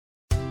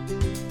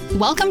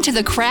Welcome to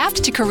the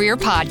Craft to Career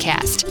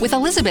podcast with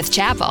Elizabeth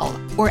Chappell,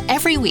 where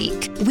every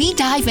week we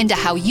dive into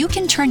how you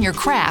can turn your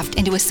craft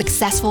into a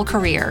successful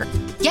career.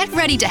 Get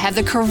ready to have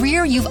the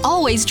career you've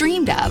always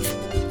dreamed of.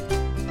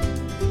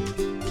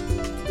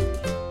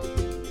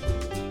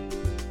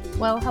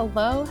 Well,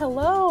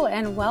 hello,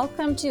 and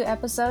welcome to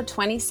episode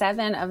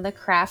 27 of the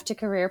Craft to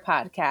Career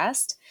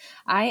podcast.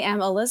 I am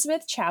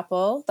Elizabeth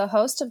Chappell, the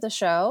host of the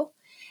show,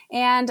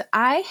 and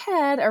I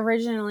had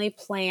originally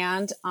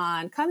planned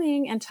on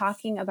coming and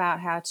talking about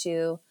how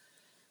to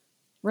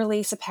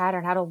release a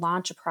pattern, how to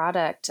launch a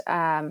product.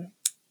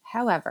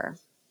 However,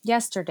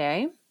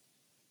 yesterday,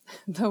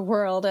 the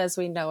world as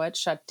we know it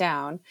shut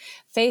down.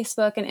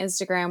 Facebook and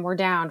Instagram were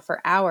down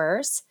for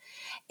hours,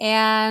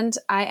 and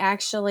I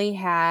actually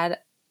had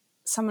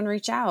someone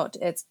reach out.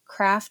 It's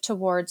Craft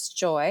Towards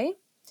Joy.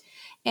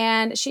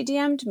 And she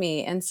DM'd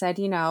me and said,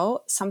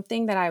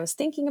 something that I was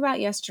thinking about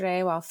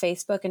yesterday while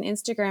Facebook and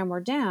Instagram were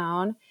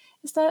down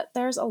is that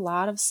there's a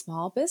lot of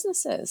small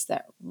businesses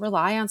that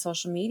rely on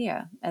social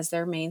media as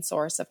their main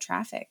source of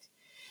traffic.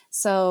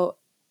 So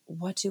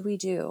what do we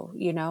do?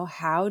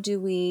 How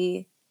do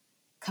we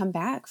come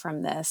back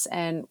from this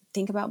and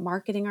think about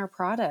marketing our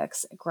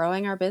products,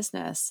 growing our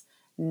business,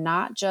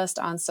 not just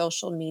on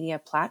social media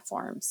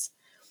platforms?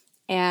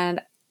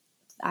 And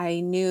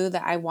I knew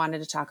that I wanted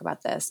to talk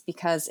about this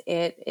because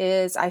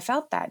I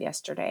felt that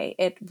yesterday.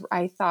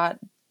 I thought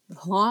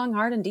long,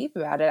 hard, and deep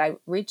about it. I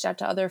reached out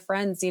to other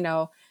friends,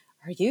 are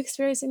you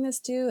experiencing this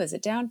too? Is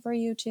it down for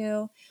you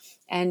too?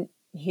 And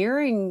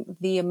hearing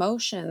the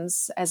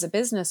emotions as a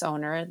business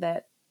owner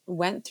that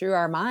went through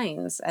our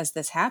minds as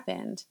this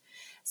happened.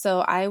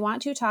 So I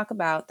want to talk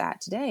about that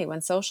today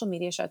when social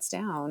media shuts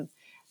down.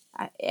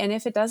 And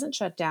if it doesn't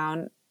shut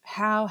down,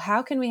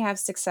 how can we have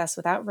success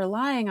without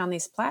relying on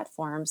these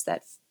platforms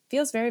that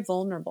feels very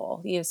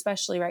vulnerable,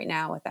 especially right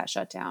now with that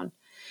shutdown?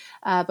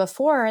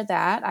 Before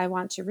that, I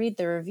want to read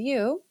the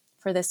review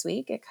for this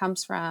week. It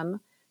comes from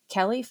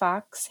Kelly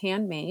Fox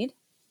Handmade.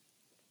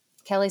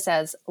 Kelly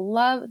says,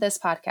 "Love this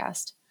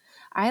podcast.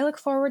 I look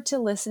forward to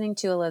listening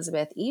to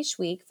Elizabeth each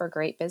week for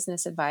great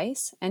business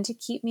advice and to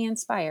keep me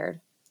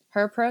inspired.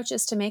 Her approach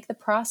is to make the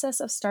process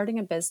of starting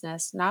a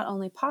business not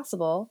only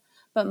possible,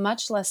 but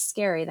much less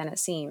scary than it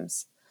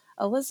seems.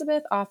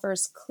 Elizabeth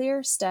offers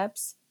clear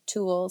steps,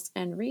 tools,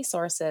 and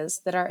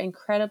resources that are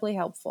incredibly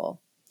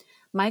helpful.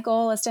 My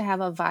goal is to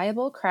have a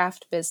viable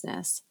craft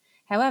business.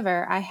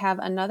 However, I have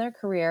another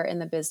career in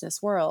the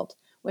business world,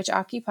 which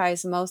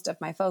occupies most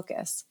of my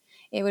focus.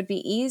 It would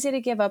be easy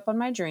to give up on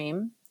my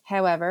dream.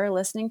 However,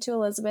 listening to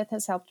Elizabeth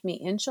has helped me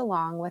inch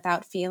along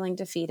without feeling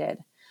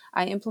defeated.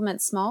 I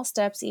implement small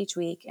steps each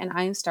week, and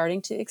I am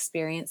starting to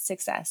experience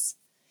success."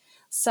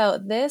 So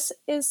this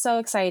is so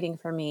exciting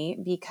for me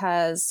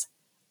because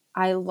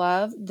I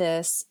love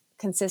this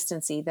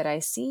consistency that I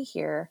see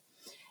here.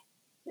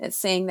 It's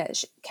saying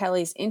that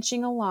Kelly's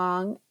inching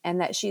along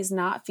and that she's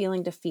not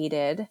feeling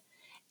defeated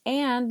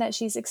and that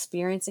she's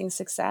experiencing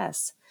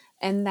success.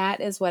 And that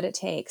is what it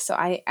takes. So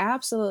I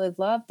absolutely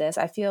love this.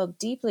 I feel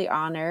deeply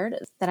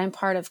honored that I'm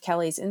part of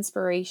Kelly's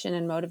inspiration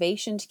and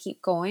motivation to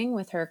keep going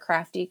with her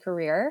crafty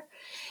career.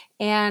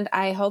 And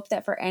I hope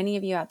that for any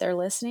of you out there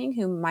listening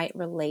who might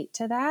relate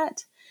to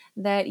that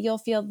you'll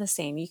feel the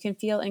same. You can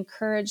feel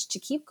encouraged to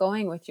keep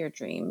going with your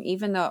dream,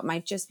 even though it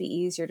might just be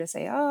easier to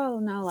say, oh,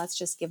 no, let's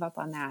just give up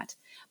on that.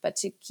 But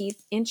to keep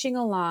inching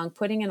along,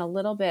 putting in a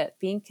little bit,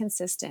 being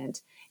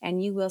consistent,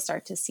 and you will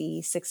start to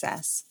see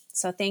success.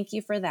 So thank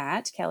you for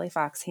that, Kelly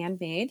Fox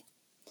Handmade.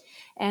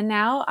 And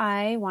now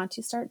I want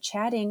to start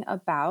chatting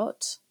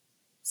about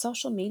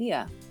social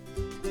media.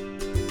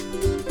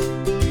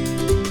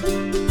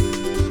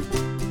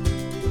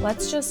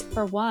 Let's just,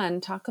 for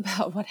one, talk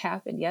about what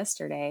happened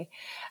yesterday.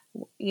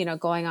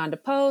 Going on to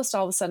post,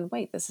 all of a sudden,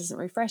 wait, this isn't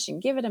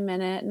refreshing. Give it a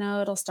minute.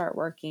 No, it'll start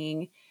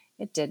working.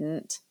 It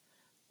didn't.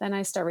 Then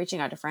I start reaching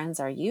out to friends.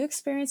 Are you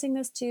experiencing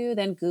this too?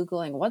 Then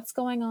Googling what's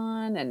going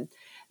on, and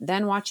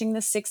then watching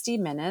the 60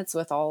 Minutes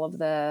with all of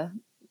the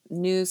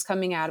news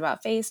coming out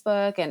about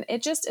Facebook. And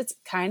it's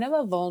kind of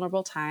a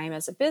vulnerable time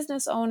as a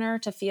business owner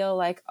to feel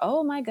like,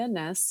 oh my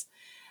goodness,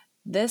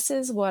 this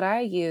is what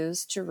I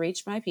use to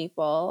reach my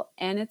people,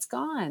 and it's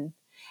gone.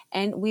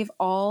 And we've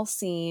all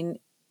seen,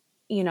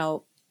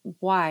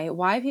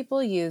 why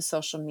people use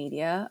social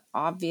media.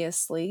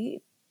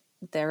 Obviously,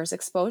 there's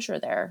exposure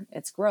there.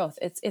 It's growth.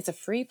 It's a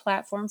free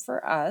platform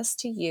for us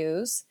to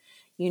use.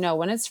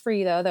 When it's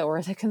free though, that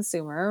we're the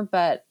consumer,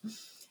 but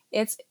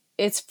it's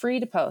free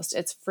to post.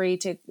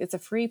 It's a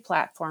free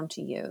platform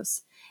to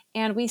use.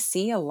 And we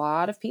see a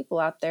lot of people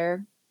out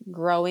there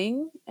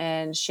growing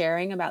and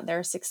sharing about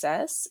their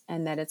success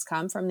and that it's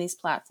come from these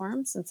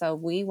platforms. And so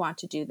we want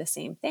to do the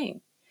same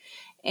thing.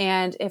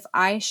 And if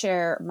I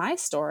share my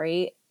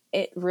story,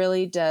 it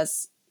really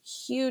does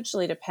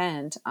hugely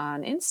depend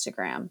on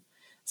Instagram.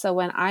 So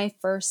when I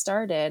first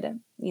started,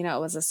 it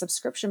was a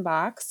subscription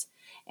box,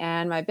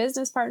 and my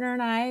business partner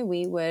and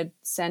we would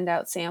send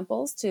out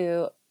samples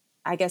to,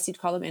 I guess you'd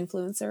call them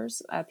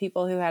influencers,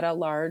 people who had a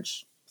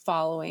large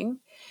following.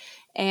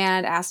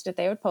 and asked if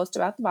they would post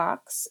about the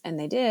box, and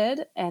they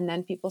did. And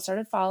then people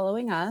started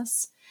following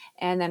us.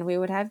 And then we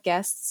would have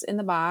guests in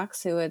the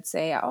box who would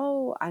say,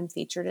 oh, I'm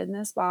featured in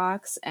this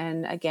box.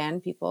 And again,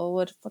 people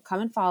would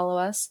come and follow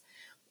us.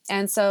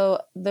 And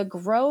so the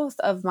growth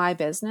of my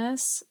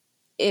business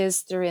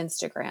is through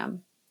Instagram.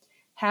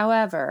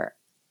 However,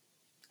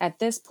 at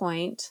this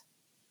point,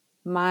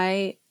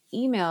 my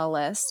email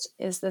list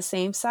is the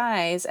same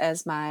size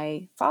as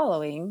my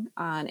following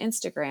on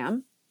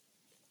Instagram,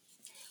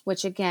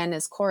 which again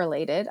is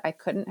correlated. I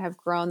couldn't have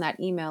grown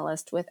that email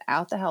list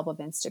without the help of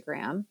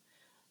Instagram.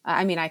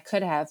 I mean, I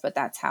could have, but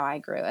that's how I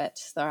grew it.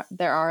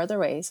 There are other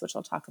ways, which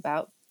I'll talk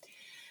about.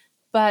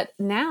 But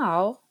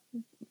now,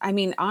 I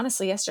mean,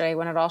 honestly, yesterday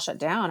when it all shut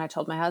down, I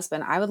told my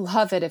husband, I would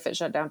love it if it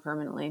shut down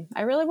permanently.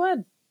 I really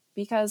would,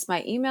 because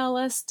my email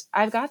list,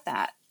 I've got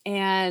that.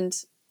 And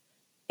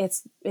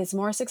it's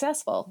more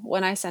successful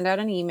when I send out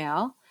an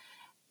email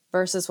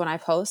versus when I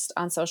post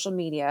on social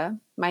media.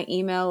 My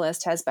email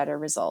list has better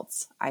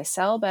results. I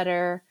sell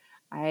better.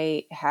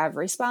 I have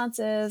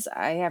responses.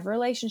 I have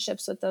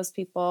relationships with those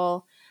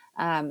people.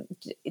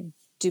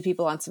 Do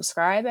people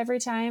unsubscribe every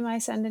time I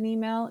send an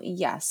email?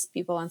 Yes,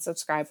 people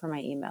unsubscribe from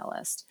my email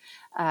list.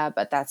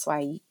 But that's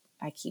why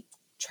I keep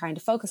trying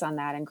to focus on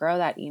that and grow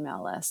that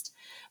email list.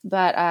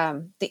 But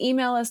the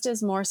email list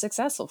is more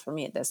successful for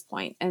me at this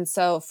point. And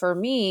so for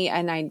me,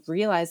 and I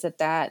realize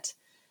that,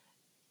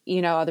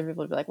 other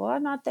people would be like, well,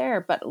 I'm not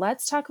there. But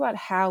let's talk about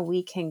how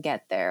we can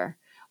get there.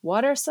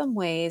 What are some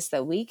ways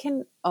that we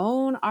can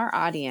own our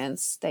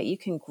audience, that you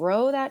can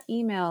grow that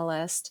email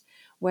list,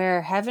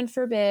 where heaven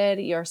forbid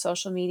your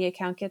social media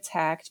account gets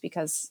hacked,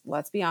 because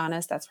let's be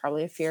honest, that's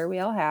probably a fear we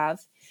all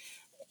have.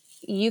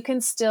 You can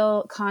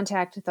still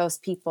contact those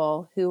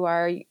people who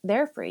are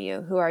there for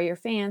you, who are your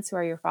fans, who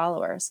are your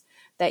followers,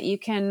 that you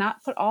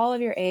cannot put all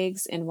of your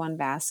eggs in one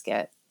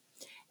basket.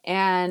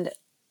 And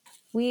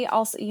we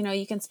also,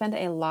 you can spend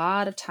a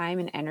lot of time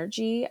and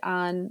energy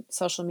on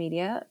social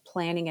media,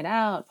 planning it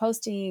out,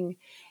 posting.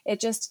 It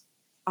just,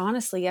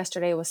 honestly,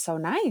 yesterday was so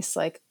nice.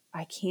 Like,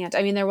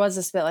 there was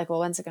this bit like, well,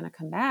 when's it going to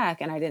come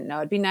back? And I didn't know.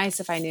 It'd be nice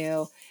if I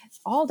knew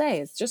all day,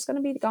 it's just going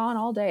to be gone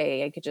all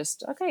day. I could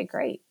just, okay,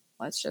 great.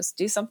 Let's just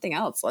do something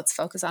else. Let's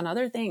focus on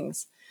other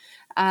things.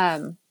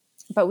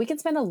 But we can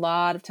spend a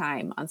lot of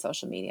time on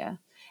social media,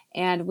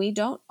 and we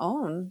don't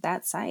own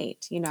that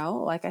site.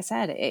 Like I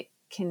said, it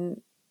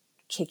can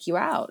kick you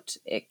out.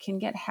 It can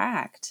get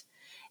hacked.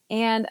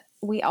 And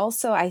we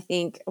also,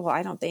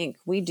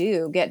 we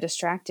do get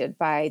distracted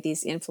by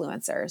these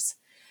influencers.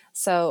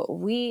 So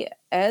we,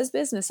 as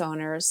business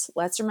owners,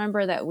 let's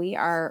remember that we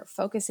are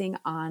focusing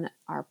on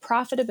our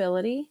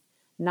profitability,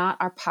 not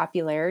our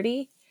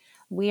popularity.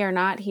 We are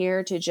not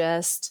here to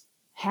just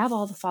have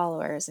all the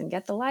followers and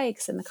get the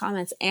likes and the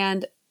comments.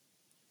 And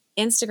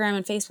Instagram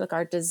and Facebook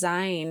are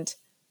designed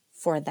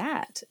for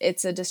that.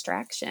 It's a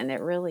distraction.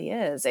 It really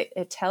is.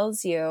 It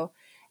tells you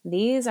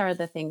these are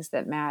the things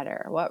that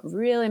matter. What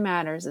really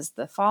matters is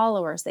the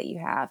followers that you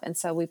have. And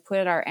so we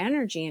put our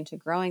energy into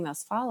growing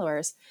those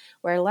followers,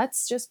 where,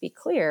 let's just be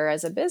clear,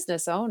 as a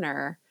business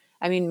owner,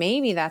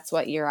 maybe that's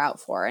what you're out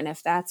for. And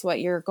if that's what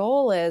your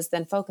goal is,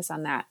 then focus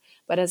on that.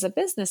 But as a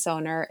business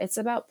owner, it's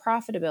about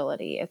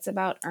profitability. It's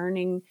about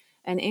earning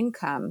an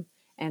income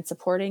and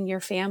supporting your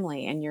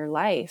family and your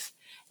life.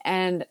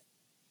 And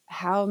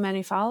how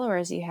many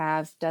followers you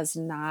have does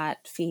not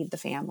feed the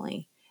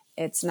family.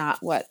 It's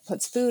not what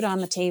puts food on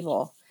the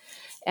table.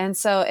 And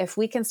so if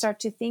we can start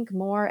to think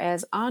more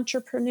as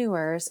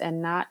entrepreneurs and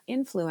not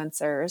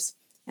influencers,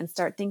 and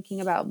start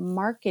thinking about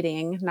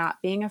marketing, not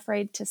being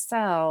afraid to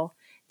sell,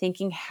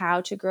 thinking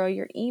how to grow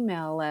your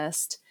email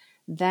list,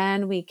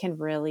 then we can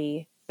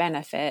really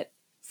benefit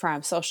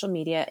from social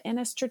media in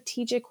a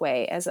strategic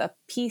way, as a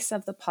piece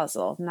of the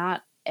puzzle,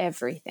 not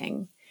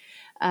everything.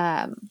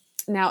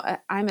 Now,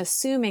 I'm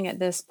assuming at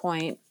this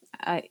point,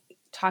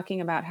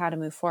 talking about how to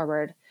move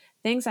forward,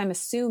 things I'm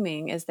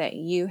assuming is that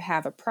you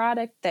have a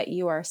product that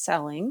you are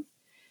selling,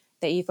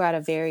 that you've got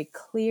a very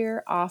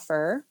clear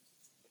offer,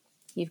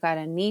 you've got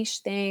a niche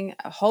thing.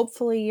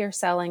 Hopefully you're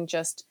selling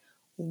just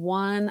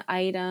one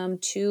item,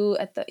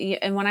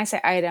 and when I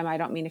say item, I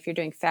don't mean if you're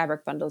doing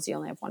fabric bundles, you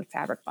only have one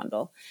fabric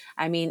bundle.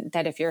 I mean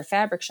that if you're a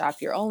fabric shop,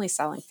 you're only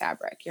selling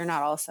fabric. You're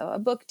not also a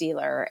book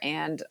dealer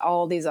and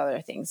all these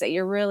other things, that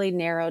you're really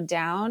narrowed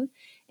down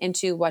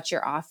into what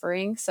you're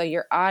offering. So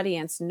your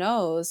audience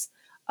knows,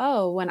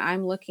 oh, when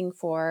I'm looking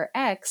for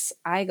X,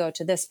 I go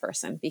to this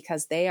person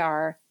because they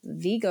are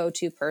the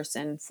go-to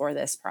person for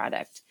this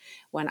product.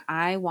 When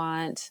I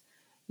want,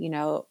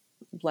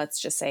 let's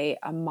just say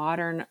a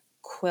modern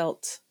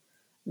quilt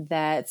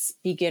that's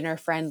beginner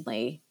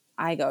friendly,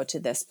 I go to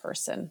this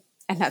person.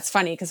 And that's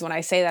funny because when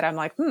I say that, I'm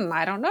like,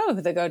 I don't know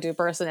who the go-to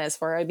person is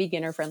for a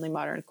beginner friendly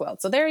modern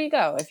quilt. So there you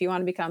go, if you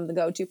want to become the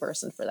go-to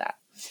person for that.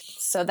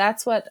 So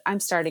that's what I'm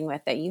starting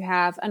with, that you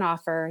have an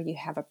offer, you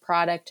have a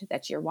product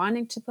that you're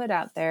wanting to put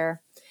out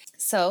there.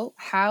 So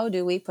how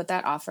do we put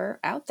that offer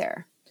out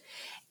there?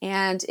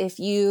 And if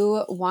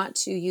you want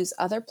to use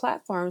other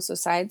platforms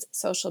besides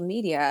social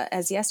media,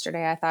 as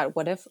yesterday, I thought,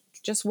 what if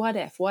just what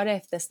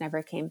if this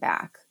never came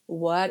back?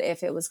 What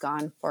if it was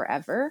gone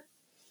forever?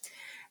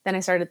 Then I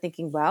started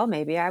thinking, well,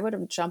 maybe I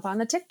would jump on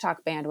the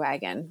TikTok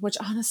bandwagon, which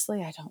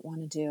honestly, I don't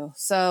want to do.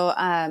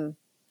 So,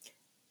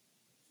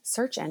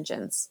 search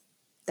engines.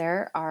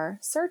 There are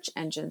search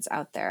engines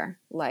out there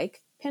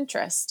like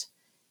Pinterest,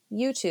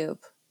 YouTube,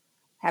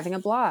 having a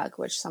blog,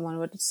 which someone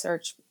would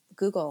search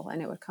Google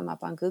and it would come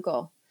up on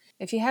Google.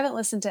 If you haven't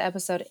listened to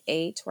episode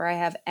 8, where I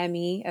have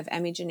Emmy of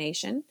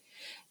Emmygination,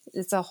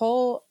 it's a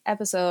whole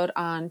episode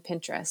on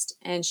Pinterest.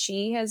 And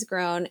she has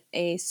grown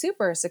a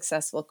super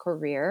successful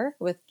career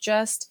with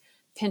just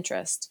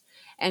Pinterest.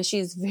 And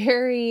she's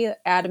very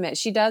adamant.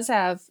 She does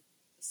have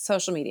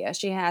social media.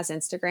 She has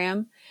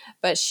Instagram,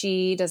 but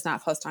she does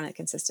not post on it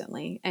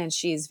consistently. And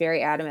she's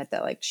very adamant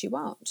that like she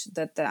won't,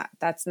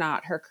 that's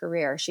not her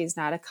career. She's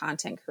not a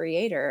content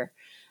creator,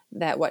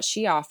 that what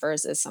she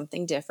offers is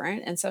something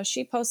different. And so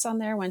she posts on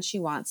there when she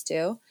wants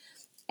to.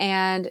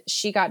 And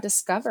she got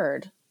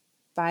discovered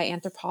by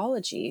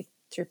Anthropologie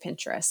through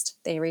Pinterest.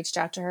 They reached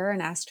out to her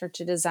and asked her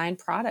to design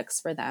products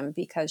for them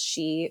because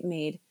she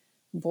made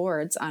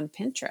boards on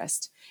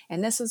Pinterest.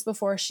 And this was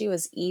before she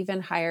was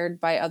even hired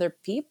by other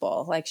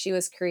people. Like she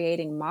was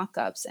creating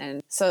mock-ups.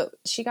 And so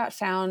she got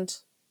found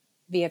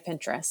via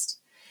Pinterest.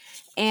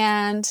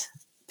 And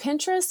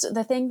Pinterest,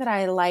 the thing that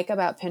I like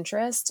about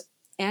Pinterest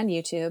and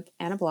YouTube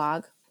and a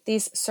blog,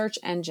 these search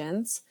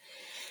engines,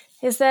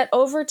 is that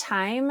over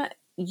time,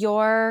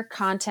 your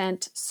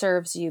content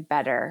serves you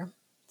better.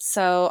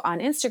 So on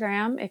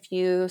Instagram, if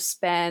you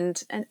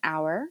spend an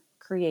hour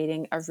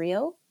creating a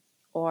reel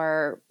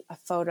or a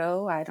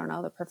photo, I don't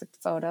know, the perfect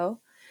photo,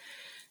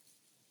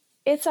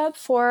 it's up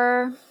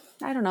for,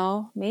 I don't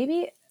know,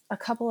 maybe a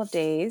couple of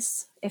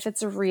days. If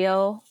it's a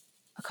reel,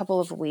 a couple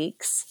of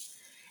weeks.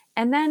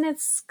 And then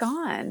it's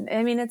gone.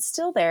 I mean, it's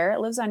still there. It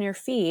lives on your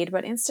feed,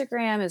 but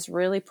Instagram is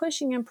really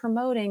pushing and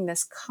promoting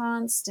this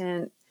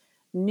constant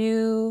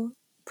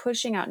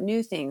pushing out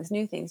new things.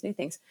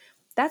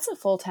 That's a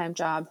full-time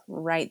job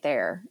right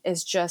there,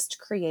 is just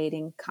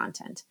creating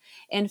content.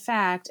 In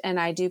fact, and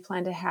I do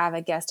plan to have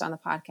a guest on the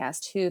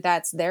podcast who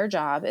that's their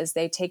job, is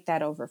they take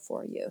that over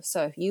for you.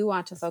 So if you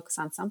want to focus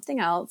on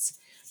something else,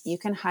 you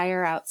can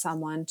hire out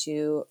someone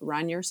to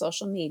run your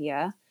social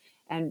media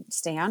and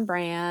stay on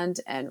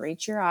brand and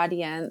reach your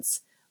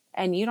audience,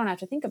 and you don't have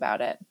to think about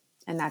it.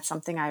 And that's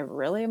something I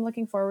really am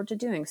looking forward to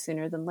doing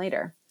sooner than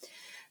later.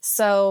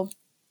 So,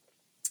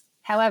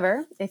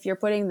 however, if you're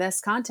putting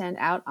this content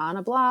out on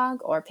a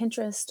blog or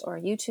Pinterest or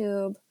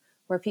YouTube,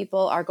 where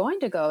people are going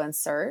to go and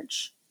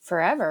search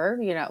forever,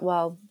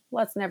 well,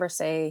 let's never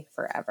say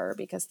forever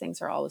because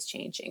things are always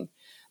changing.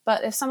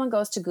 But if someone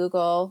goes to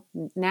Google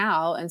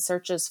now and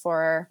searches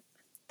for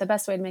the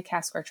best way to make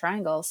half square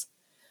triangles,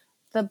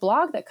 the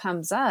blog that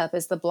comes up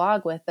is the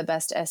blog with the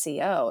best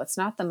SEO. It's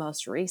not the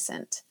most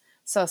recent.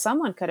 So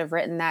someone could have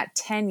written that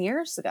 10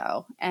 years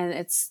ago and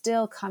it's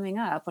still coming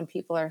up when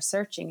people are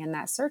searching in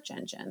that search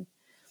engine.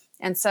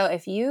 And so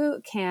if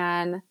you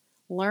can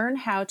learn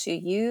how to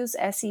use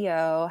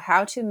SEO,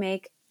 how to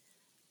make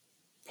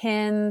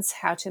pins,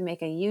 how to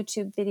make a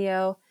YouTube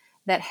video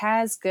that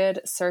has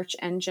good search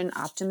engine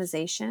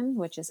optimization,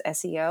 which is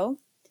SEO,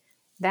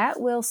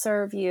 that will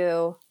serve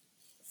you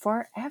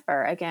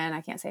forever. Again,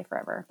 I can't say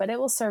forever, but it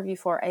will serve you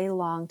for a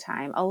long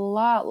time, a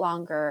lot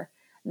longer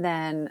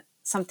than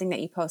something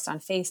that you post on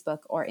Facebook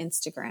or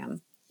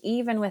Instagram,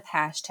 even with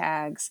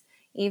hashtags,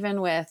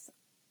 even with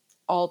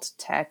alt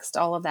text,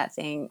 all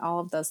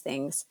of those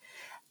things.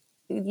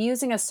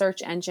 Using a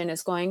search engine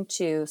is going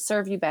to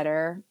serve you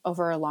better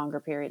over a longer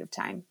period of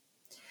time.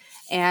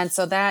 And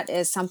so that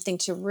is something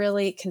to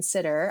really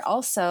consider.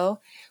 Also,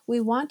 we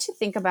want to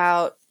think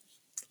about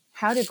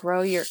how to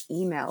grow your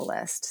email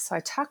list. So I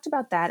talked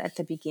about that at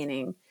the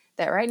beginning,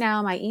 that right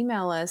now my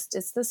email list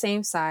is the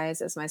same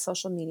size as my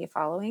social media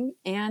following,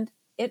 and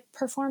it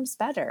performs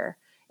better.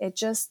 It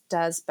just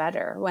does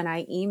better. When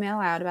I email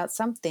out about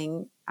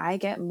something, I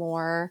get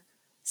more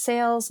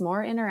sales,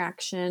 more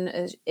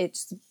interaction.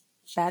 It's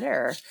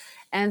better.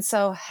 And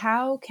so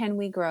how can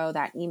we grow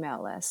that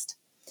email list?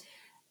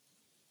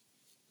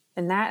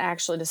 And that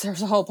actually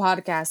deserves a whole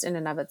podcast in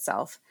and of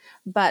itself.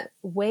 But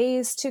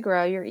ways to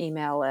grow your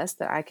email list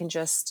that I can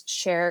just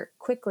share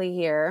quickly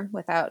here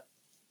without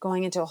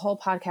going into a whole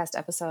podcast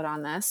episode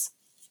on this.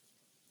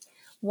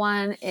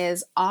 One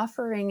is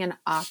offering an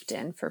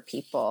opt-in for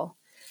people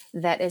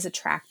that is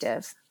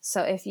attractive.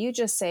 So if you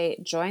just say,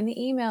 join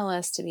the email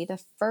list to be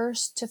the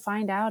first to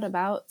find out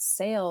about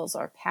sales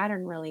or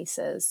pattern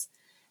releases,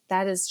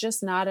 that is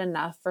just not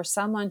enough for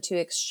someone to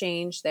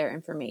exchange their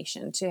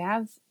information. To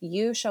have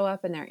you show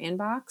up in their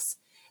inbox,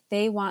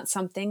 they want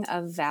something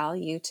of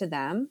value to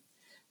them.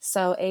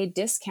 So a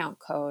discount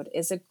code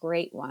is a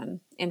great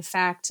one. In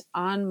fact,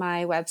 on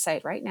my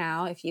website right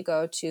now, if you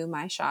go to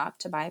my shop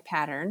to buy a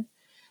pattern,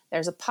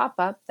 there's a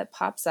pop-up that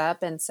pops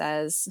up and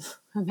says,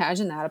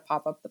 imagine that, a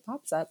pop-up that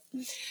pops up.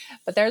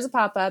 But there's a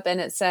pop-up and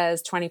it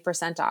says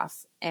 20%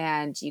 off.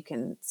 And you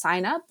can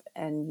sign up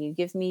and you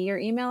give me your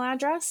email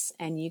address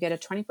and you get a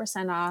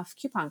 20% off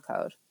coupon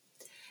code.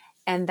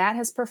 And that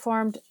has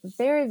performed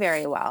very,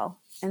 very well.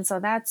 And so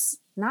that's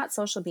not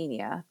social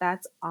media.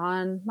 That's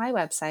on my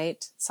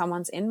website.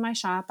 Someone's in my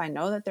shop. I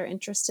know that they're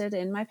interested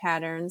in my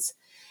patterns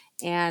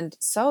and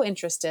so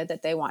interested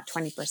that they want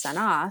 20%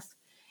 off.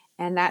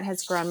 And that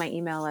has grown my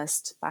email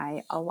list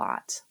by a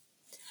lot.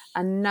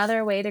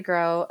 Another way to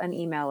grow an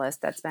email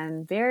list that's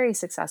been very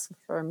successful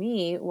for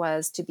me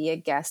was to be a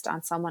guest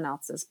on someone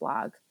else's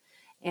blog.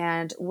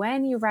 And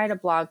when you write a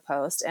blog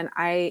post, and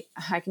I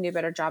can do a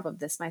better job of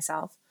this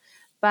myself,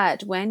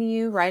 but when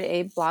you write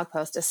a blog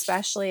post,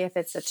 especially if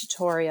it's a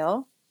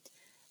tutorial,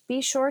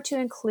 be sure to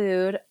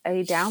include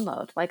a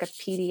download, like a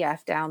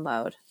PDF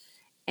download.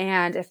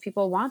 And if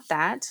people want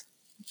that,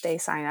 they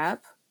sign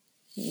up,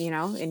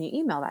 and you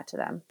email that to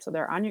them. So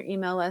they're on your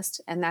email list.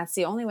 And that's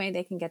the only way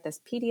they can get this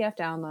PDF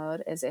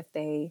download is if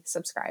they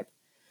subscribe.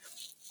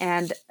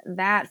 And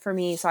that for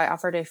me, so I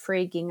offered a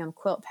free gingham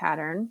quilt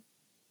pattern.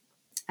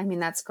 I mean,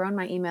 that's grown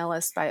my email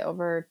list by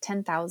over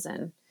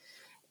 10,000.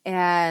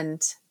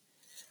 And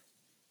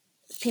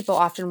people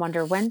often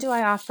wonder, when do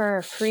I offer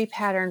a free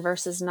pattern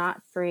versus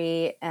not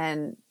free?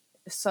 And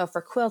so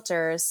for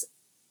quilters,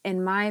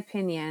 in my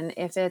opinion,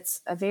 if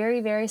it's a very,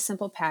 very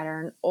simple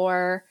pattern,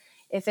 or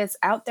if it's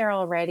out there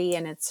already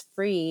and it's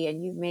free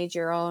and you've made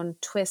your own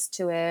twist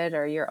to it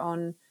or your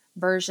own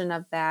version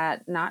of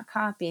that, not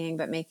copying,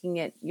 but making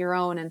it your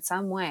own in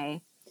some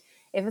way,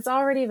 if it's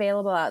already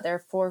available out there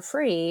for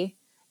free,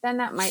 then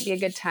that might be a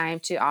good time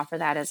to offer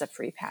that as a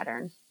free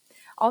pattern.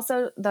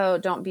 Also, though,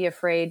 don't be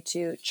afraid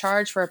to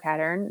charge for a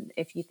pattern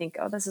if you think,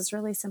 oh, this is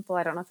really simple,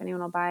 I don't know if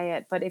anyone will buy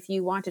it. But if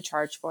you want to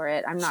charge for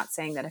it, I'm not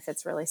saying that if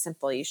it's really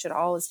simple, you should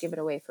always give it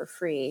away for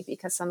free,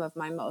 because some of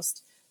my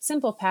most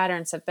simple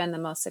patterns have been the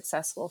most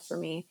successful for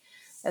me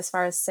as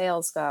far as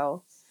sales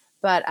go.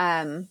 But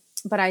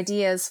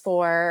ideas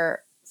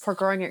for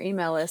growing your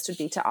email list would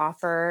be to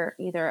offer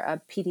either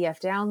a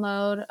PDF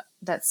download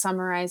that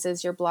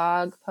summarizes your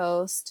blog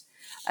post,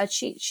 a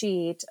cheat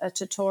sheet, a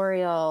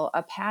tutorial,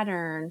 a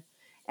pattern.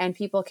 And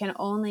people can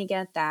only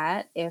get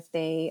that if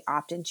they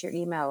opt into your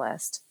email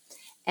list.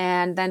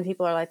 And then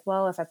people are like,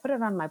 well, if I put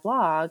it on my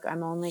blog,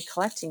 I'm only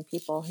collecting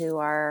people who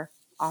are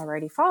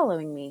already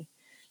following me.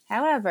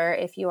 However,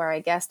 if you are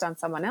a guest on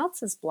someone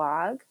else's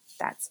blog,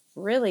 that's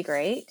really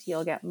great.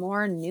 You'll get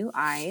more new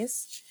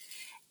eyes.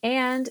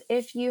 And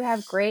if you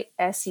have great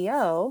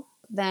SEO,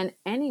 then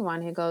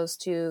anyone who goes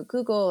to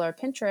Google or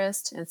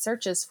Pinterest and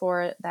searches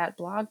for that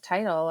blog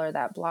title or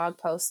that blog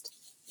post,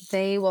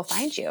 they will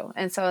find you.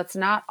 And so it's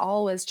not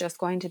always just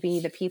going to be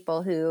the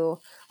people who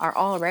are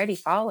already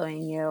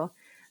following you.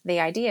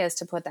 The idea is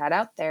to put that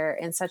out there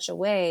in such a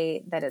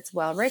way that it's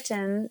well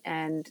written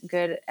and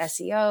good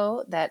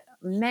SEO that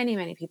many,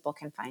 many people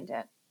can find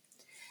it.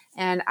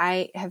 And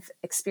I have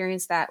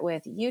experienced that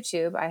with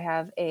YouTube. I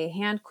have a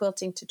hand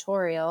quilting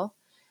tutorial.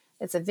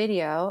 It's a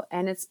video,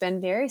 and it's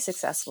been very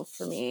successful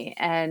for me.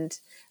 And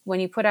when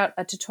you put out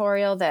a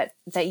tutorial that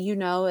you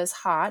know is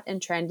hot and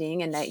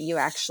trending and that you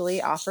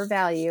actually offer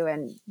value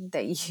and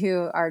that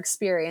you are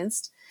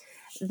experienced,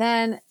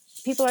 then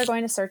people are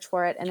going to search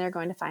for it and they're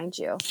going to find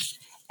you.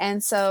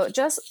 And so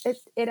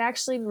it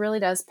actually really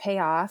does pay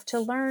off to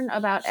learn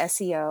about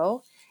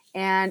SEO.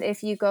 And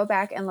if you go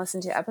back and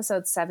listen to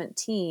episode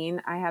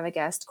 17, I have a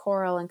guest,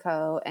 Coral &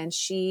 Co., and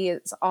she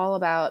is all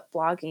about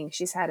blogging.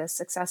 She's had a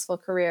successful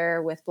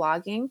career with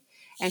blogging,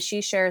 and she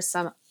shares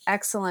some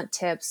excellent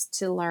tips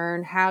to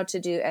learn how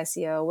to do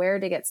SEO, where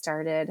to get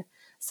started.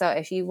 So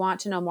if you want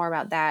to know more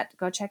about that,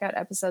 go check out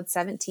episode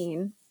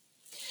 17.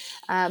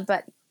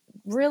 But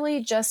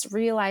really just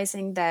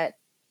realizing that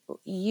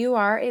you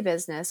are a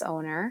business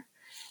owner,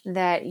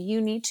 that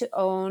you need to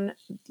own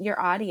your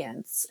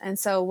audience. And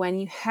so when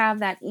you have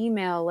that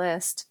email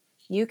list,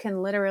 you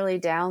can literally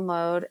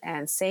download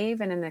and save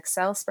in an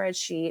Excel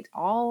spreadsheet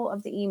all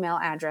of the email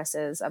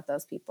addresses of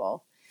those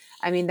people.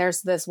 I mean,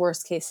 there's this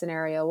worst case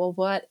scenario. Well,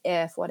 what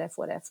if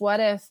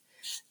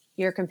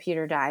your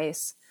computer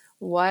dies?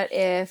 What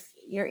if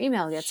your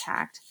email gets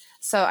hacked?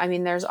 So, I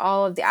mean, there's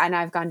all of and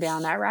I've gone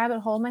down that rabbit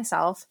hole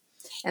myself.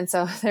 And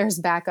so there's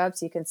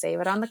backups. You can save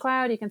it on the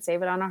cloud. You can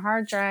save it on a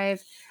hard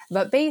drive.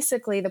 But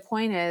basically, the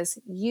point is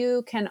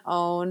you can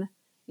own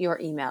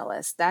your email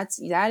list. That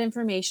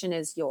information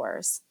is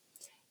yours.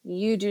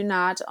 You do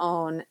not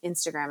own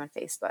Instagram and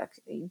Facebook.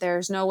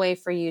 There's no way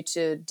for you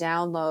to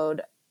download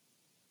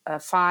a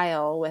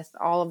file with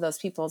all of those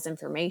people's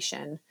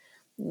information.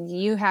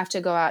 You have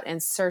to go out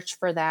and search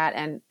for that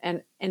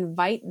and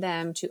invite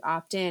them to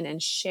opt in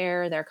and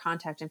share their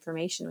contact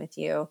information with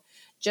you.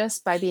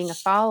 Just by being a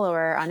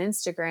follower on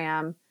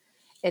Instagram,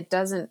 it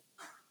doesn't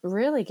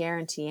really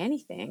guarantee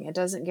anything. It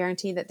doesn't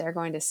guarantee that they're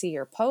going to see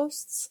your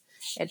posts.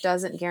 It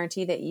doesn't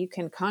guarantee that you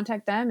can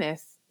contact them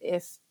if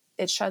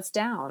it shuts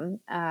down,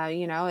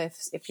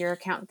 if your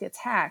account gets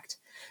hacked.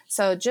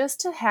 So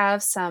just to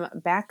have some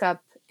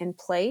backup in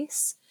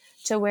place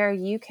to where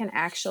you can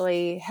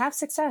actually have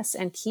success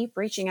and keep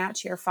reaching out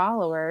to your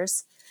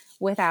followers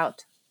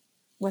without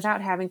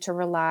having to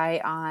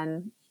rely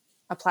on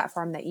a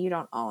platform that you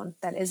don't own,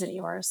 that isn't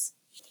yours.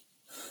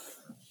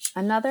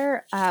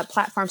 Another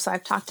platform, so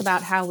I've talked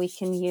about how we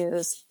can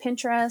use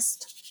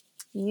Pinterest,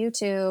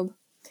 YouTube,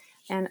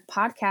 and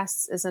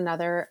podcasts is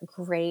another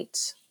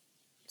great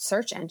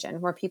search engine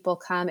where people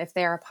come. If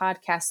they're a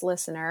podcast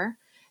listener,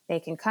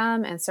 they can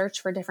come and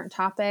search for different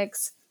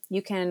topics.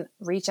 You can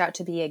reach out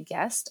to be a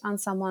guest on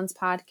someone's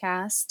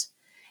podcast.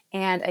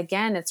 And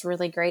again, it's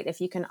really great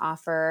if you can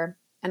offer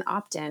an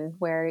opt-in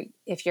where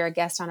if you're a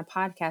guest on a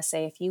podcast,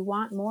 say, if you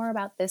want more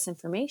about this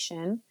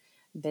information,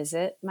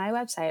 visit my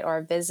website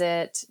or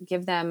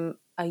give them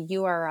a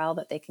URL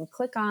that they can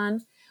click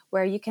on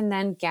where you can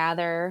then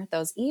gather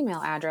those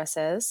email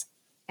addresses,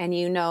 and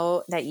you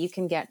know that you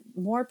can get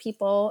more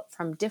people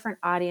from different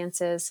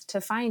audiences to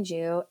find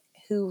you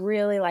who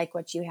really like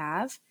what you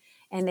have,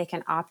 and they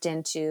can opt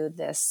into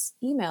this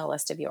email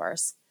list of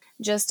yours.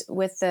 Just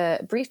with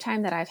the brief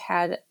time that I've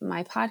had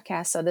my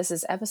podcast, so this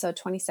is episode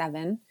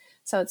 27,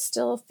 so it's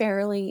still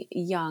fairly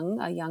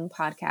young, a young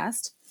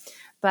podcast,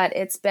 but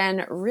it's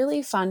been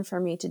really fun for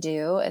me to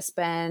do. It's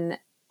been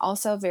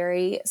also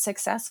very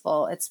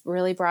successful. It's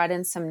really brought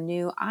in some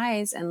new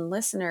eyes and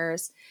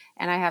listeners.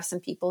 And I have some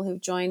people who've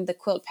joined the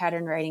quilt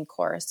pattern writing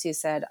course who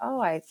said,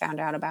 oh, I found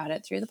out about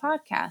it through the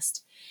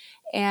podcast.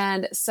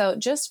 And so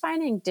just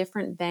finding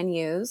different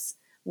venues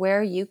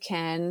where you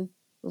can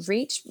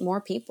reach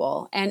more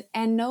people and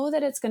know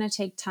that it's going to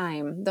take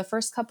time. The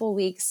first couple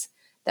weeks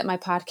that my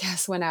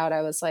podcast went out,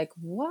 I was like,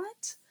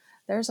 what?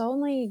 There's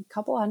only a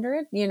couple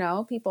hundred,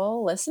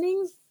 people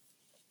listening.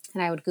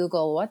 And I would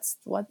Google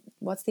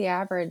what's the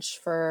average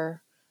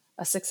for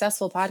a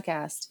successful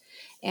podcast.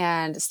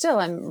 And still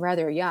I'm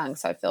rather young,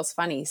 so it feels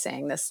funny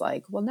saying this,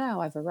 like, well,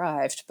 now I've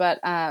arrived. But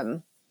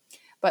I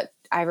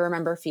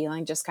remember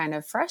feeling just kind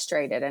of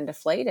frustrated and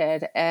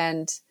deflated,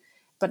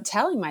 but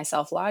telling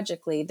myself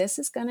logically, this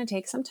is going to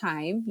take some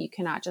time. You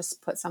cannot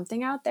just put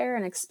something out there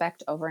and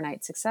expect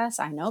overnight success.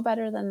 I know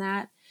better than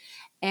that.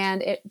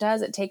 And it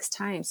takes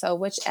time. So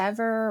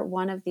whichever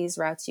one of these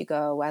routes you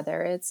go,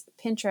 whether it's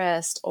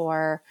Pinterest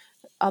or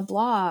a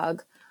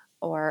blog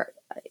or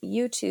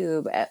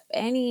YouTube,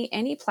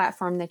 any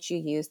platform that you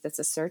use that's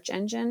a search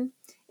engine,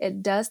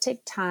 it does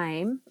take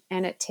time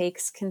and it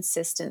takes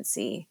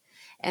consistency.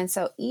 And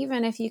so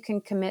even if you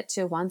can commit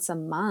to once a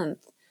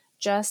month,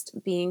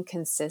 just being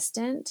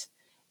consistent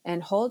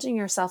and holding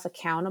yourself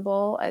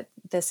accountable.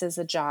 This is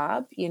a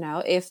job,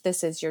 if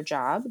this is your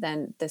job,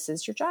 then this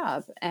is your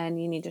job,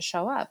 and you need to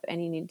show up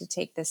and you need to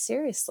take this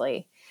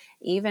seriously.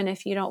 Even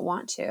if you don't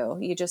want to,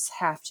 you just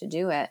have to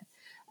do it.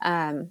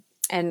 And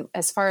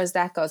as far as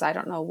that goes, I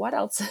don't know what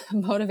else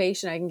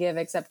motivation I can give,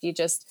 except you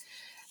just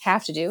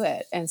have to do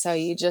it. And so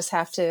you just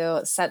have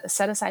to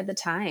set aside the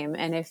time.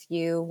 And if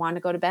you want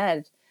to go to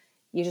bed,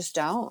 you just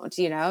don't,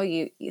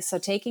 so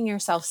taking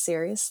yourself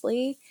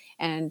seriously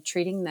and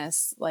treating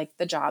this like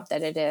the job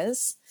that it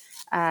is,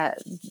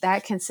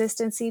 that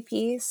consistency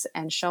piece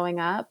and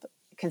showing up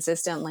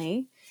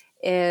consistently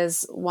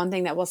is one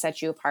thing that will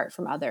set you apart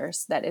from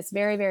others. That it's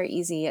very, very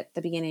easy at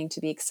the beginning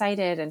to be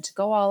excited and to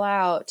go all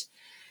out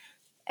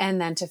and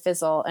then to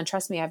fizzle. And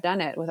trust me, I've done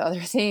it with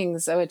other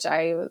things, which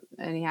chatting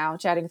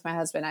with my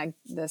husband,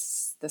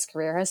 this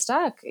career has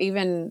stuck.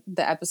 Even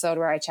the episode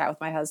where I chat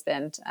with my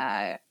husband,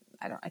 I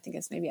think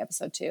it's maybe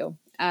episode 2.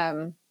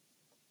 I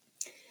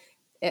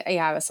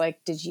was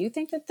like, did you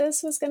think that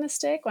this was going to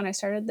stick when I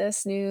started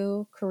this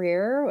new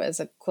career as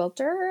a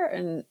quilter?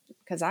 And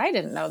because I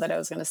didn't know that it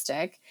was going to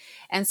stick.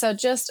 And so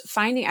just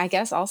finding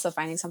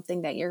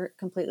something that you're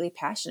completely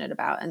passionate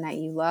about and that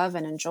you love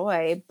and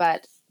enjoy.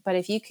 But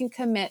if you can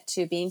commit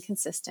to being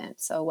consistent,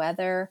 so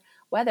whether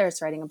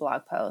it's writing a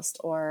blog post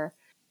or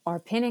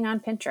pinning on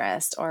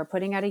Pinterest or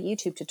putting out a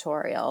YouTube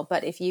tutorial,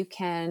 but if you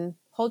can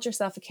hold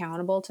yourself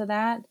accountable to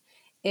that,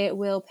 it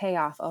will pay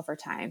off over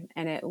time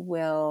and it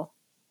will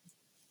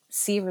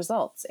see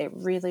results. It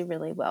really,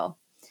 really will.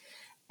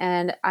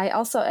 And I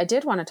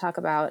did want to talk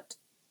about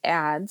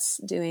ads,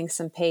 doing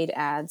some paid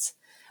ads,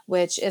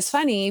 which is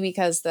funny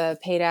because the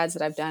paid ads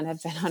that I've done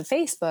have been on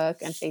Facebook,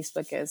 and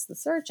Facebook is the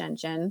search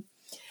engine.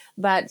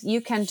 But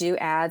you can do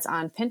ads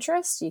on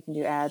Pinterest. You can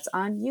do ads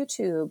on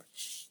YouTube.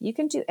 You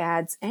can do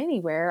ads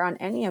anywhere on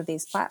any of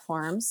these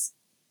platforms.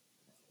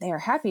 They are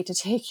happy to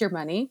take your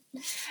money,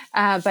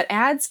 but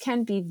ads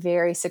can be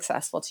very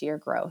successful to your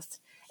growth.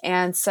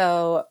 And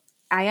so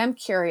I am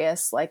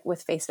curious, like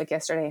with Facebook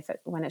yesterday,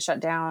 when it shut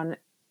down,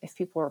 if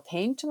people were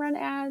paying to run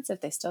ads, if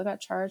they still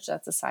got charged.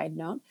 That's a side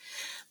note.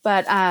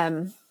 But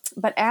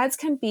ads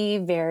can be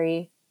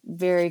very,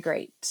 very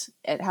great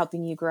at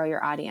helping you grow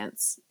your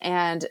audience.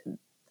 And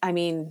I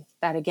mean,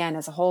 that again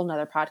is a whole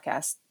nother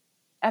podcast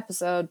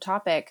episode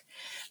topic,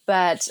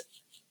 but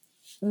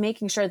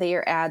making sure that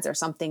your ads are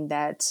something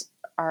that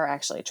are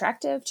actually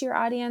attractive to your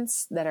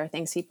audience, that are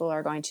things people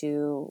are going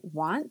to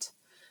want.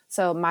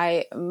 So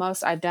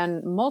I've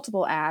done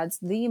multiple ads.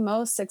 The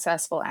most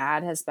successful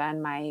ad has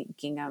been my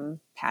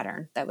gingham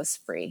pattern that was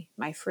free,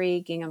 my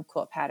free gingham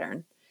quilt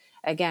pattern.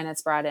 Again,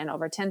 it's brought in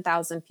over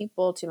 10,000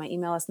 people to my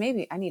email list.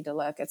 Maybe I need to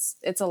look.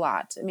 It's a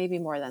lot, maybe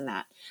more than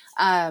that.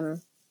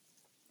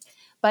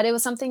 But it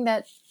was something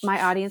that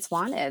my audience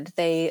wanted.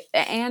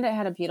 And it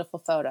had a beautiful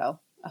photo.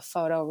 A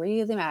photo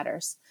really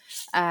matters.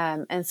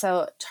 And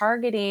so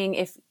targeting,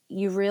 if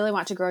you really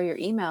want to grow your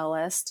email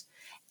list,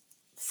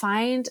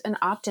 find an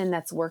opt-in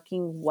that's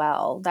working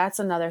well. That's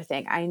another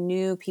thing. I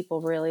knew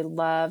people really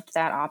loved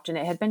that opt-in.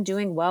 It had been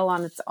doing well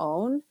on its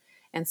own.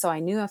 And so I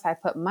knew if I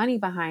put money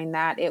behind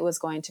that, it was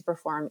going to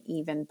perform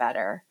even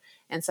better.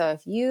 And so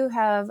if you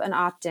have an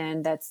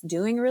opt-in that's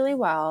doing really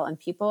well and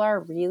people are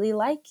really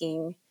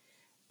liking,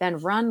 then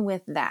run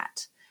with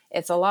that.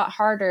 It's a lot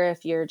harder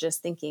if you're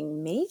just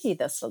thinking, maybe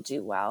this will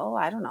do well.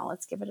 I don't know,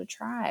 let's give it a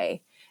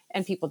try.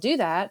 And people do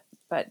that,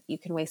 but you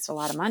can waste a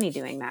lot of money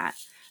doing that.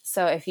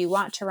 So if you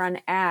want to run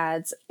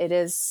ads, it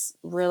is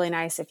really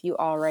nice if you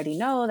already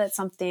know that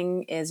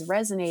something is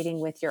resonating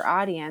with your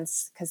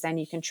audience, because then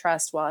you can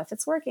trust, well, if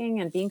it's working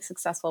and being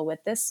successful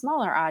with this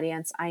smaller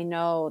audience, I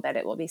know that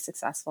it will be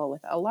successful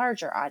with a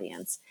larger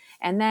audience.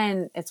 And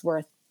then it's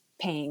worth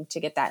paying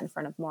to get that in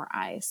front of more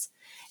eyes.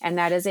 And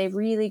that is a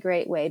really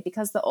great way,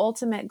 because the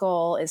ultimate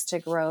goal is to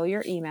grow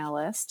your email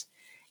list.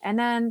 And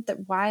then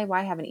why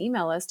have an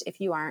email list if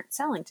you aren't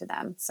selling to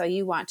them? So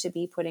you want to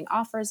be putting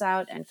offers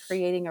out and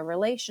creating a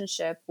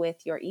relationship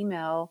with your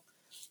email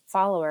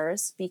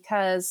followers,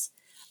 because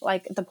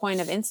like the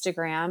point of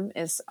Instagram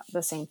is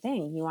the same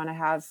thing. You want to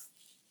have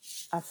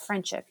a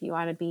friendship. You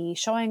want to be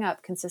showing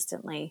up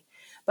consistently.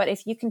 But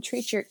if you can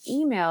treat your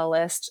email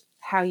list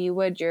how you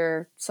would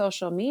your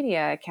social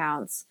media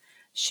accounts,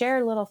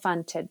 share little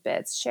fun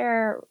tidbits,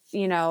 share,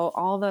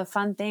 all the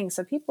fun things.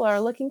 So people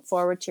are looking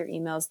forward to your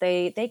emails.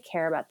 They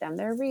care about them.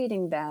 They're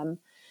reading them,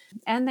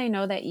 and they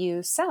know that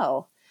you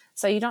sell.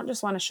 So you don't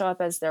just want to show up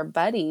as their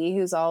buddy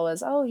who's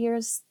always, oh,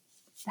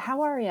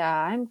 how are ya?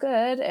 I'm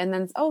good. And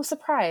then, oh,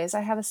 surprise,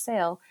 I have a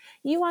sale.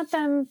 You want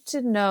them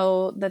to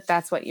know that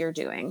that's what you're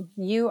doing.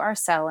 You are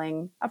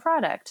selling a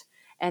product,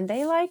 and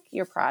they like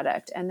your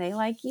product and they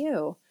like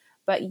you,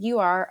 but you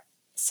are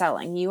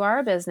selling. You are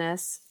a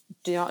business.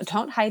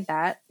 Don't hide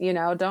that. You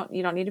don't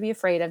need to be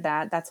afraid of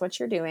that. That's what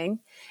you're doing.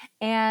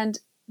 And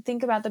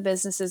think about the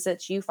businesses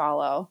that you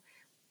follow.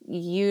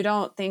 You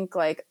don't think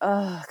like,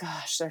 oh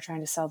gosh, they're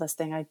trying to sell this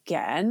thing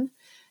again.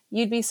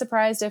 You'd be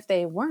surprised if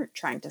they weren't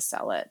trying to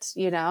sell it.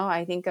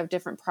 I think of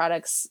different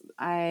products.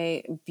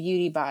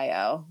 Beauty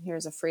Bio,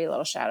 here's a free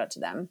little shout out to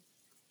them.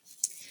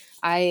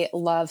 I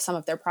love some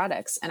of their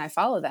products and I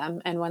follow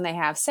them. And when they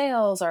have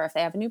sales, or if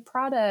they have a new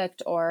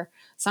product, or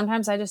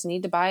sometimes I just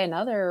need to buy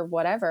another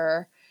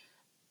whatever,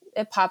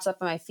 it pops up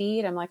on my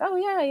feed. I'm like, oh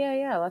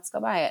yeah, let's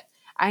go buy it.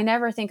 I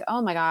never think,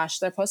 oh my gosh,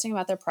 they're posting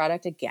about their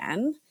product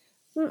again.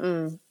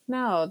 No,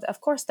 of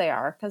course they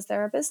are, because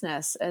they're a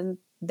business and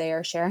they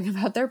are sharing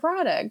about their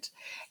product.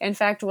 In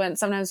fact,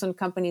 sometimes when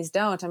companies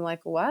don't, I'm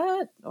like,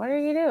 what are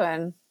you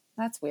doing?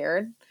 That's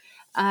weird.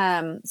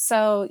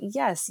 So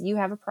yes, you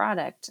have a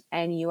product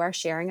and you are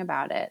sharing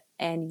about it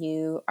and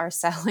you are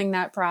selling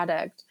that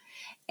product,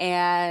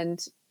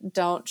 and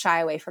don't shy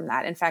away from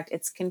that. In fact,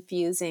 it's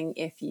confusing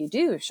if you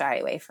do shy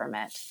away from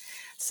it.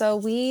 So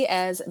we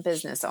as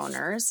business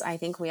owners, I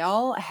think we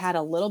all had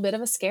a little bit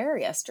of a scare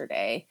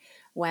yesterday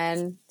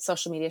when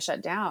social media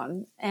shut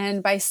down.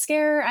 And by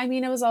scare, I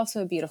mean, it was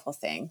also a beautiful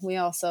thing. We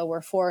also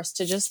were forced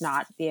to just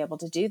not be able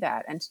to do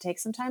that and to take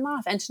some time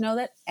off, and to know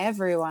that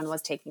everyone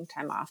was taking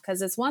time off.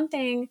 Because it's one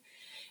thing,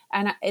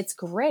 and it's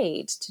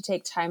great to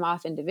take time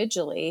off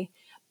individually,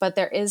 but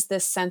there is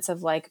this sense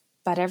of like,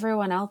 but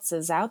everyone else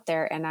is out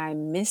there and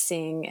I'm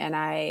missing, and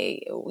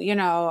I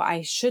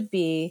should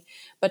be.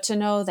 But to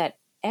know that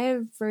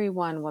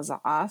everyone was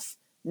off,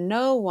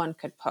 no one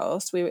could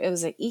post. It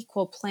was an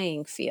equal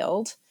playing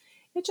field.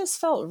 It just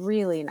felt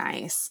really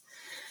nice.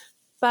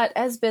 But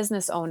as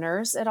business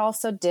owners, it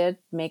also did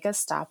make us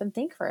stop and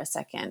think for a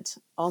second.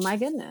 Oh my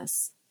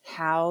goodness,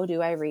 how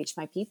do I reach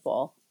my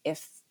people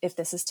if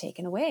this is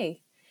taken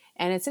away?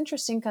 And it's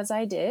interesting because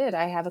I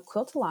have a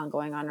quilt-along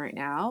going on right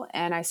now,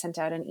 and I sent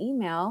out an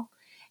email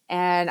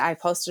and I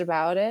posted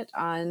about it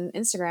on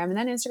Instagram, and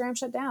then Instagram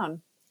shut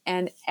down.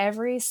 And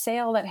every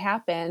sale that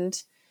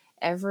happened,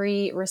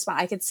 every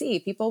response, I could see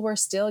people were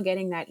still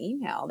getting that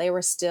email. They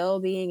were still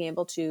being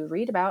able to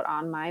read about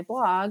on my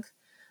blog,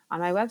 on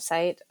my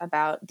website,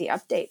 about the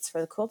updates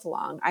for the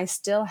quilt-along. I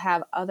still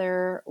have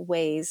other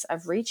ways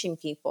of reaching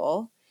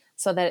people,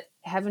 so that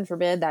heaven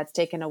forbid that's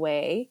taken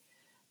away.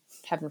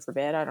 Heaven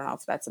forbid, I don't know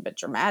if that's a bit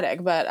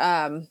dramatic, but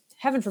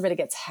heaven forbid it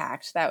gets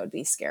hacked. That would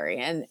be scary.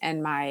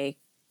 And my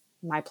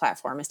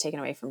platform is taken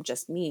away from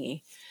just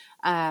me.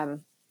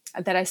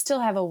 That I still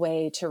have a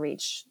way to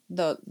reach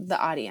the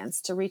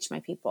audience, to reach my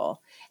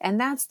people. And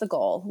that's the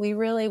goal. We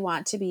really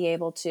want to be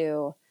able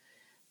to,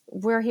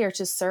 we're here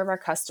to serve our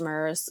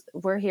customers.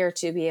 We're here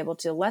to be able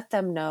to let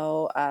them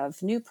know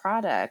of new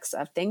products,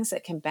 of things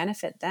that can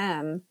benefit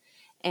them.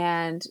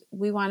 And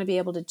we want to be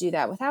able to do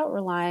that without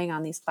relying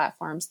on these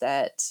platforms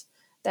that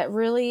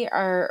really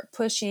are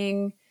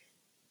pushing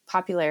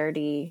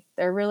popularity.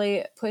 They're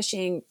really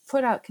pushing,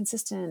 put out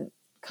consistent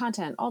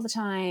content all the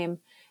time,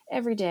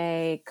 every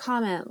day,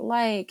 comment,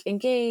 like,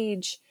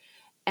 engage.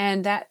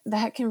 And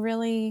that can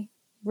really,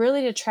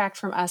 really detract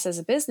from us as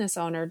a business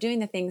owner doing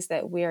the things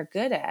that we are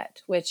good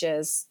at, which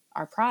is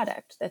our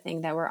product, the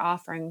thing that we're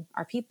offering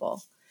our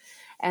people.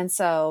 And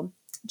so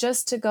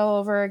just to go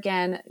over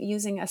again,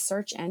 using a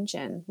search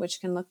engine, which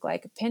can look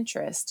like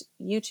Pinterest,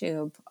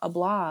 YouTube, a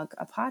blog,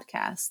 a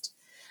podcast,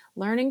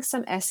 learning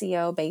some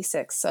SEO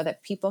basics so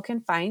that people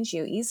can find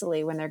you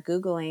easily when they're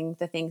Googling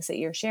the things that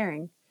you're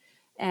sharing.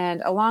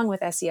 And along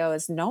with SEO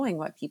is knowing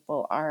what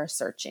people are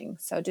searching.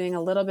 So doing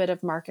a little bit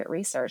of market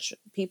research,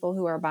 people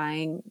who are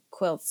buying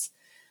quilts,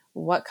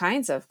 what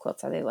kinds of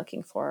quilts are they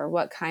looking for?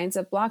 What kinds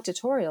of blog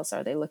tutorials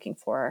are they looking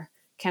for?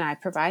 Can I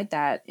provide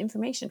that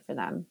information for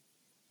them?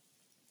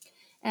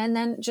 And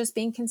then just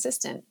being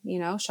consistent,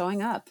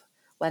 showing up,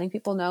 letting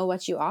people know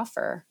what you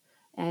offer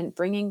and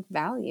bringing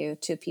value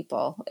to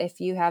people. If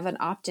you have an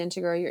opt-in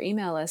to grow your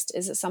email list,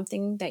 is it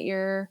something that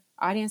your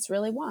audience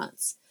really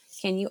wants?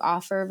 Can you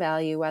offer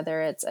value,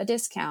 whether it's a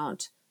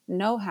discount,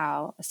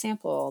 know-how, a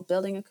sample,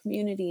 building a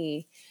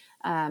community,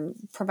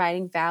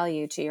 providing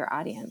value to your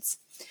audience?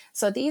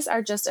 So these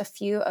are just a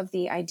few of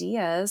the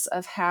ideas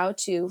of how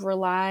to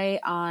rely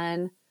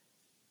on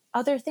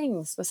other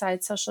things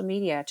besides social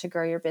media to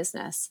grow your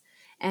business.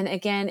 And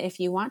again, if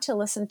you want to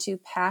listen to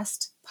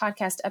past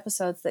podcast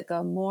episodes that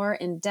go more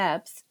in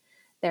depth,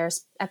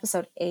 there's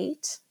episode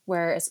 8,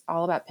 where it's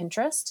all about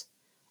Pinterest.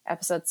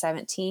 Episode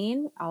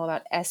 17, all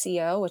about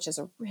SEO, which is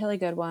a really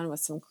good one with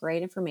some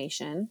great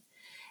information.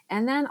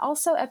 And then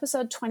also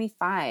episode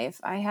 25,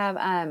 I have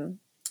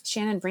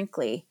Shannon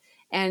Brinkley,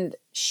 and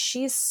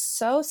she's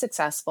so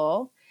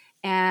successful,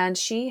 and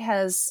she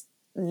has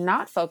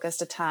not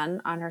focused a ton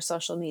on her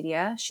social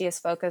media. She has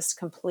focused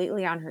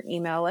completely on her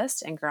email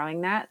list and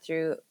growing that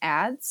through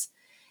ads.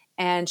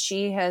 And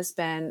she has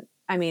been,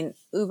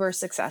 uber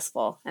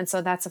successful. And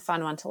so that's a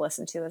fun one to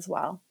listen to as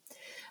well.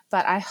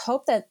 But I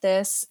hope that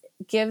this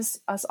gives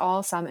us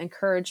all some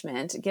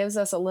encouragement. It gives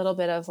us a little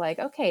bit of like,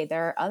 okay,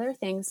 there are other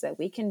things that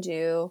we can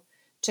do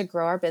to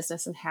grow our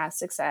business and have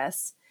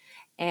success,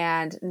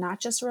 and not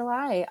just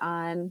rely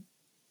on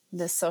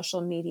the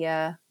social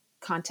media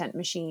content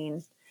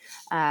machine.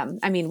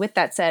 With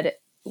that said,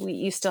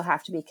 you still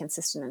have to be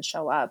consistent and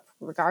show up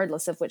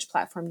regardless of which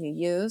platform you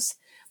use,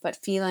 but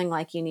feeling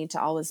like you need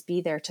to always be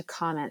there to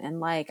comment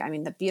and like.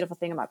 The beautiful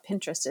thing about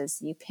Pinterest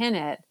is you pin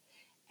it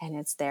and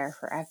it's there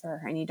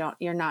forever, and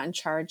you're not in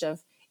charge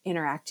of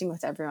interacting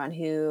with everyone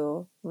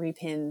who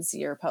repins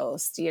your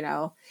post,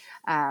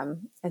 and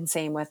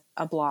same with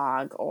a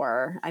blog,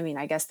 or,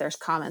 I guess there's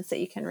comments that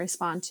you can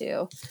respond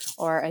to,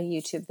 or a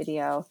YouTube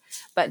video,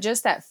 but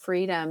just that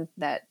freedom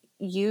that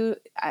you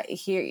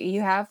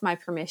have my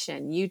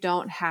permission. You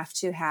don't have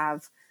to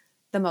have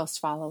the most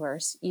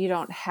followers. You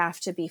don't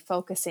have to be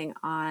focusing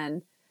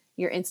on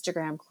your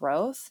Instagram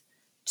growth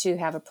to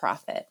have a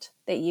profit,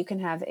 that you can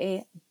have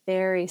a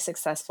very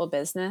successful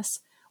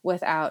business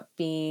without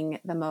being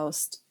the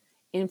most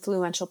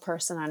influential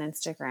person on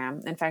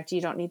Instagram. In fact, you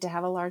don't need to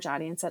have a large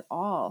audience at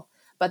all,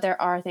 but there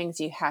are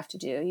things you have to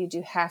do. You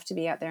do have to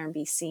be out there and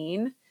be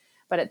seen,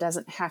 but it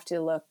doesn't have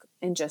to look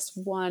in just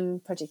one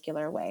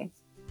particular way.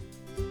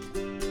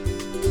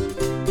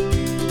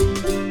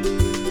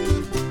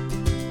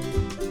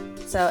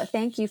 So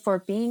thank you for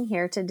being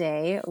here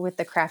today with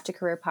the Craft to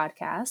Career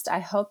podcast. I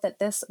hope that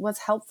this was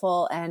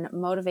helpful and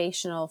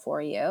motivational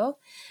for you.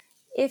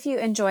 If you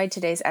enjoyed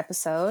today's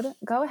episode,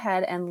 go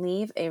ahead and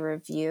leave a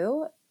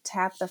review,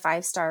 tap the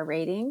 5-star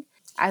rating.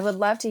 I would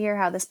love to hear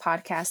how this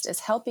podcast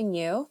is helping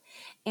you.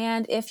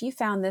 And if you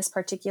found this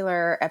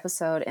particular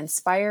episode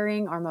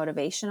inspiring or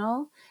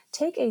motivational,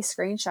 take a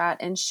screenshot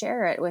and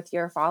share it with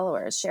your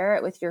followers, share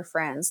it with your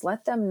friends.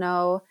 Let them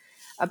know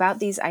about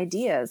these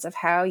ideas of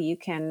how you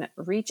can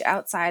reach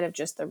outside of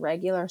just the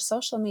regular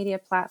social media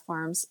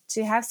platforms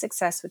to have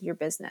success with your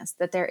business,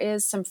 that there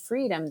is some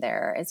freedom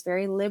there. It's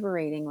very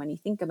liberating when you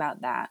think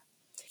about that.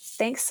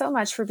 Thanks so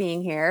much for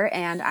being here,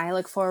 and I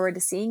look forward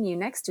to seeing you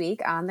next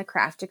week on the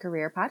Craft to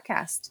Career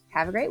podcast.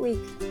 Have a great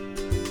week.